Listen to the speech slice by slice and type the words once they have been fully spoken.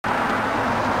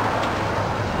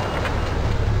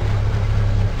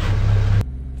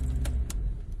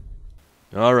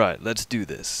Alright, let's do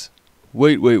this.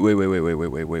 Wait.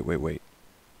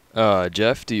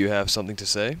 Jeff, do you have something to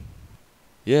say?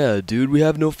 Yeah, dude, we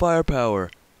have no firepower.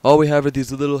 All we have are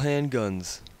these little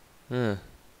handguns.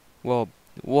 Well,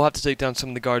 we'll have to take down some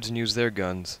of the guards and use their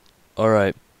guns.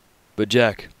 Alright, but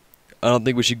Jack, I don't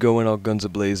think we should go in all guns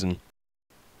a-blazing.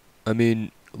 I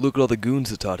mean, look at all the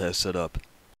goons that Todd has set up.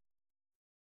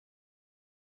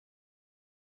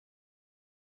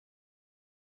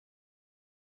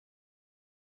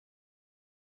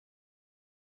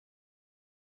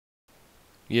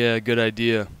 Yeah, good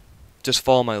idea. Just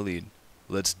follow my lead.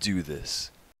 Let's do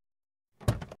this.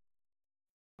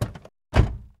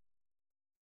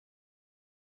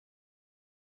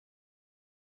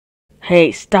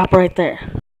 Hey, stop right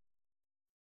there.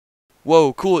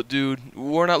 Whoa, cool it, dude.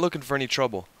 We're not looking for any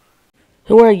trouble.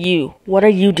 Who are you? What are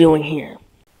you doing here?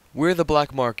 We're the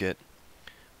Black Market.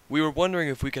 We were wondering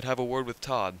if we could have a word with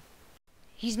Todd.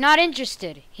 He's not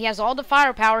interested. He has all the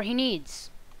firepower he needs.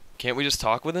 Can't we just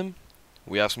talk with him?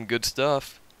 We have some good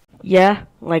stuff. Yeah?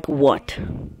 Like what?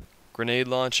 Grenade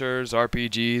launchers,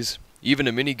 RPGs, even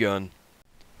a minigun.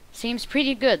 Seems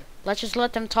pretty good. Let's just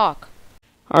let them talk.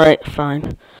 Alright,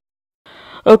 fine.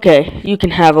 Okay, you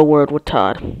can have a word with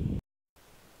Todd.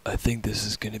 I think this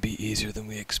is gonna be easier than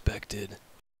we expected.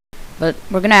 But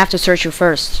we're gonna have to search you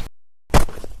first.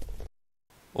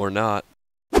 Or not.